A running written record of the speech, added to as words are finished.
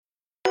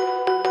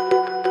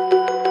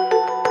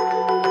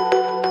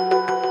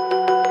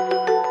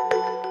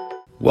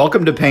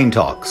Welcome to Pain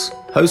Talks,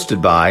 hosted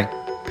by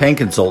Pain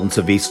Consultants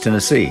of East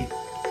Tennessee.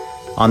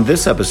 On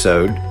this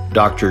episode,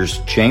 Doctors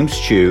James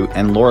Chu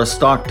and Laura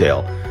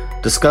Stockdale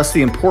discuss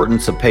the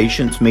importance of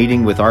patients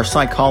meeting with our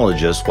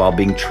psychologists while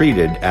being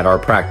treated at our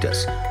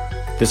practice.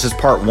 This is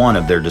part one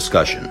of their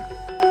discussion.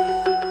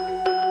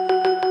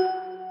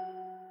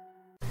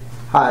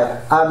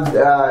 Hi,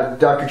 I'm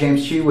Dr.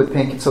 James Chu with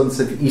Pain Consultants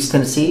of East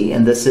Tennessee,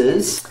 and this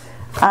is...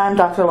 I'm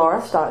Dr.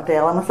 Laura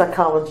Stockdale. I'm a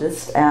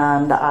psychologist,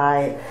 and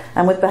I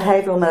am with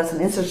Behavioral Medicine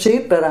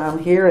Institute, but I'm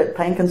here at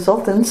Pain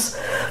Consultants.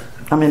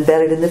 I'm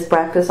embedded in this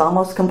practice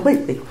almost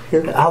completely.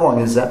 Here. How long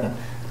has that been?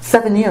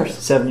 7 years.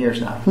 7 years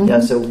now. Mm-hmm.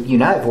 Yeah, so you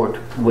and I have worked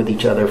with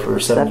each other for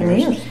 7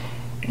 years.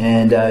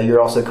 And you're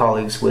also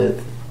colleagues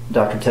with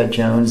Dr. Ted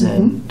Jones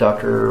and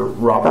Dr.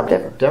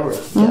 Robert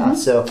Devereux. Yeah,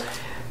 so...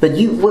 But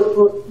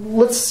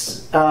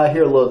let's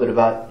hear a little bit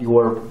about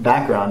your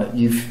background.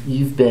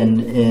 You've been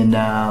in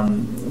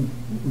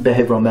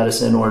behavioral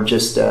medicine, or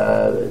just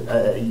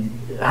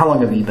how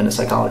long have you been a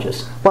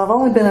psychologist? Well, I've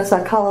only been a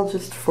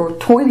psychologist for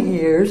 20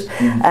 years,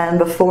 and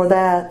before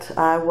that,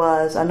 I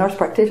was a nurse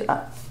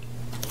practitioner,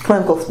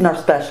 clinical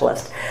nurse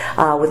specialist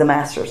with a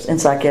master's in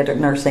psychiatric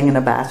nursing and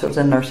a bachelor's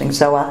in nursing.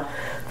 So I've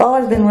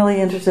always been really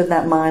interested in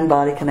that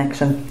mind-body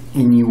connection.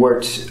 And you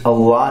worked a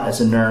lot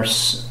as a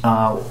nurse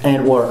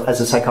or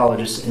as a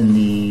psychologist in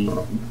the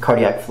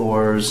cardiac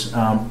floors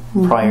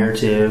prior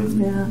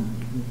to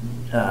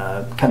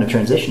kind of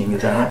transitioning,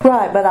 is that right?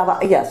 Right, but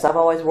I've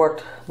always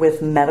worked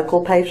with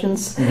medical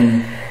patients.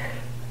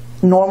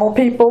 Normal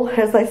people,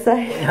 as they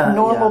say,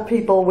 normal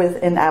people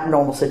in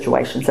abnormal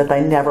situations that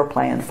they never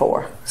planned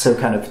for. So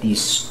kind of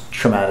these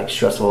traumatic,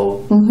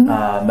 stressful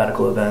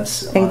medical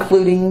events.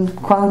 Including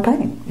chronic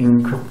pain.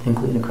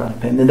 Including chronic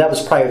pain. And that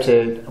was prior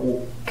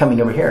to coming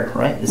over here,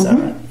 right? Is that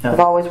right? Yeah. I've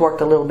always worked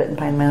a little bit in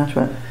pain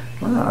management.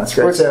 Wow, that's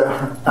great. So,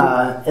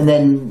 and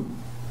then,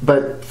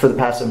 but for the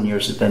past 7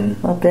 years have been...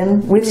 I've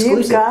been with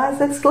exclusive. You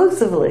guys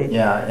exclusively.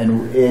 Yeah,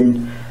 and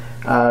in...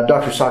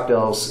 Dr.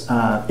 Stockdale's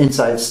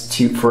insights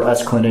for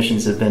us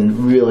clinicians have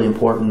been really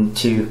important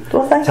to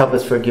help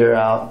us figure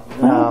out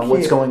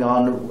what's going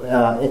on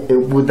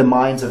with the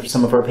minds of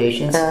some of our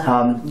patients.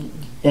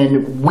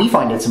 And we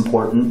find it's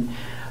important.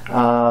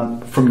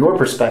 From your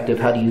perspective,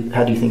 how do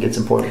you think it's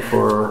important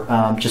for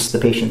just the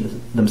patient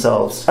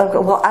themselves? Okay,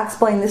 well, I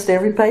explain this to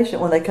every patient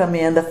when they come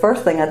in. The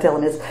first thing I tell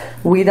them is,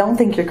 we don't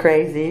think you're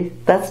crazy.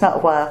 That's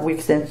not why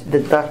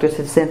the doctors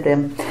have sent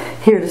them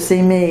here to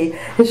see me.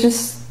 It's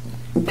just...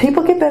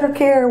 People get better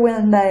care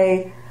when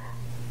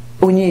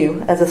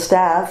you as a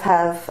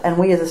staff and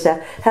we as a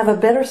staff have a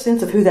better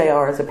sense of who they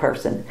are as a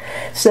person,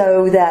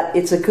 so that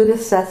it's a good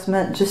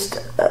assessment just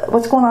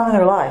what's going on in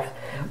their life.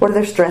 What are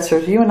their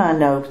stressors? You and I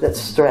know that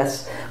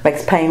stress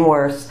makes pain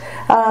worse.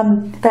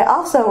 They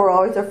also are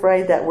always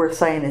afraid that we're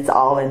saying it's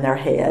all in their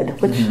head,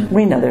 which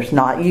we know there's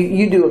not.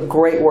 You do a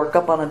great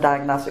workup on a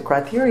diagnostic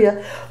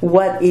criteria.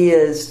 What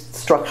is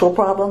structural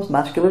problems,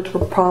 muscular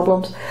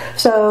problems?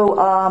 So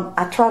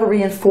I try to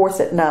reinforce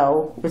it.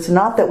 No, it's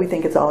not that we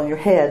think it's all in your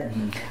head.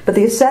 But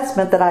the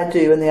assessment that I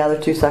do and the other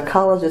two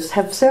psychologists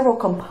have several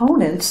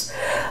components.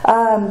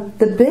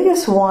 The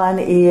biggest one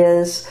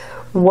is,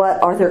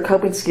 what are their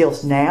coping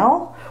skills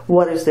now?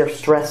 What is their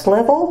stress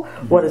level?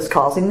 What is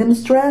causing them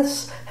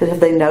stress? Have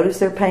they noticed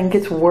their pain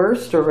gets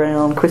worse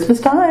around Christmas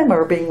time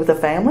or being with a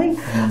family?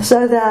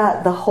 So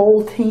that the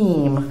whole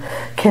team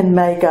can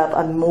make up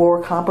a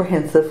more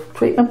comprehensive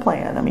treatment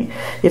plan. I mean,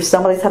 if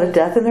somebody's had a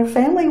death in their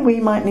family, we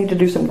might need to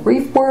do some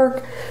grief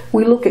work.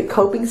 We look at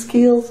coping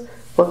skills.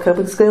 What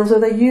coping skills are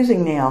they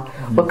using now?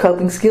 What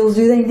coping skills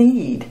do they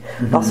need?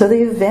 Also,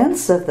 the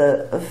events of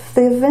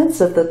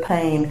the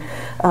pain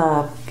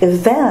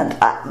event.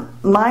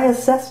 My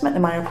assessment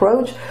and my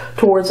approach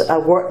towards a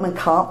workman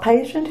comp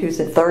patient who's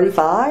at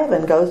 35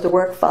 and goes to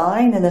work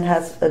fine and then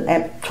has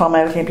a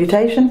traumatic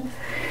amputation,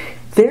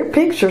 their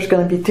picture is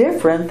going to be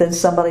different than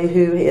somebody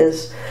who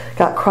has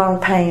got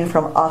chronic pain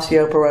from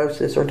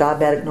osteoporosis or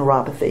diabetic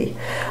neuropathy.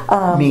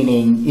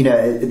 Meaning,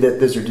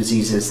 those are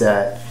diseases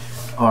that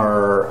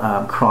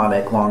are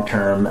chronic,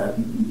 long-term,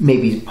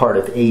 maybe part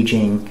of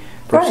aging,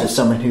 versus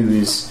someone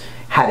who's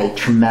had a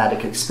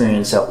traumatic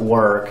experience at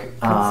work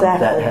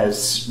that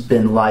has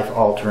been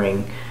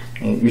life-altering.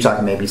 You're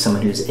talking maybe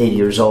someone who's 80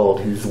 years old,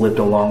 who's lived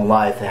a long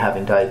life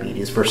having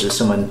diabetes, versus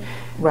someone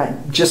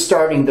just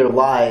starting their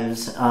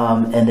lives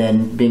and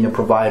then being a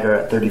provider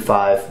at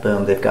 35,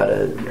 boom, they've got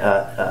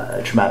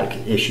a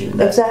traumatic issue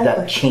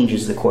that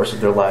changes the course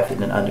of their life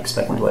in an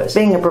unexpected way.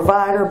 Being a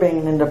provider, being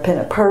an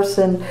independent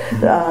person,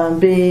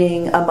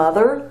 being a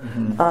mother.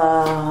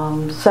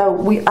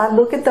 So I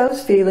look at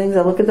those feelings,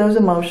 I look at those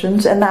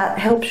emotions, and that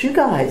helps you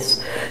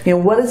guys.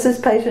 What does this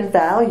patient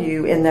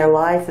value in their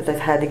life that they've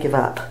had to give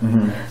up?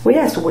 We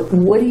ask,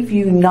 what have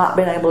you not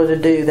been able to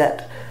do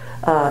that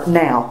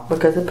now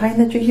because of pain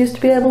that you used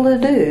to be able to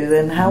do,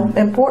 and how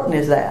important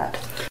is that?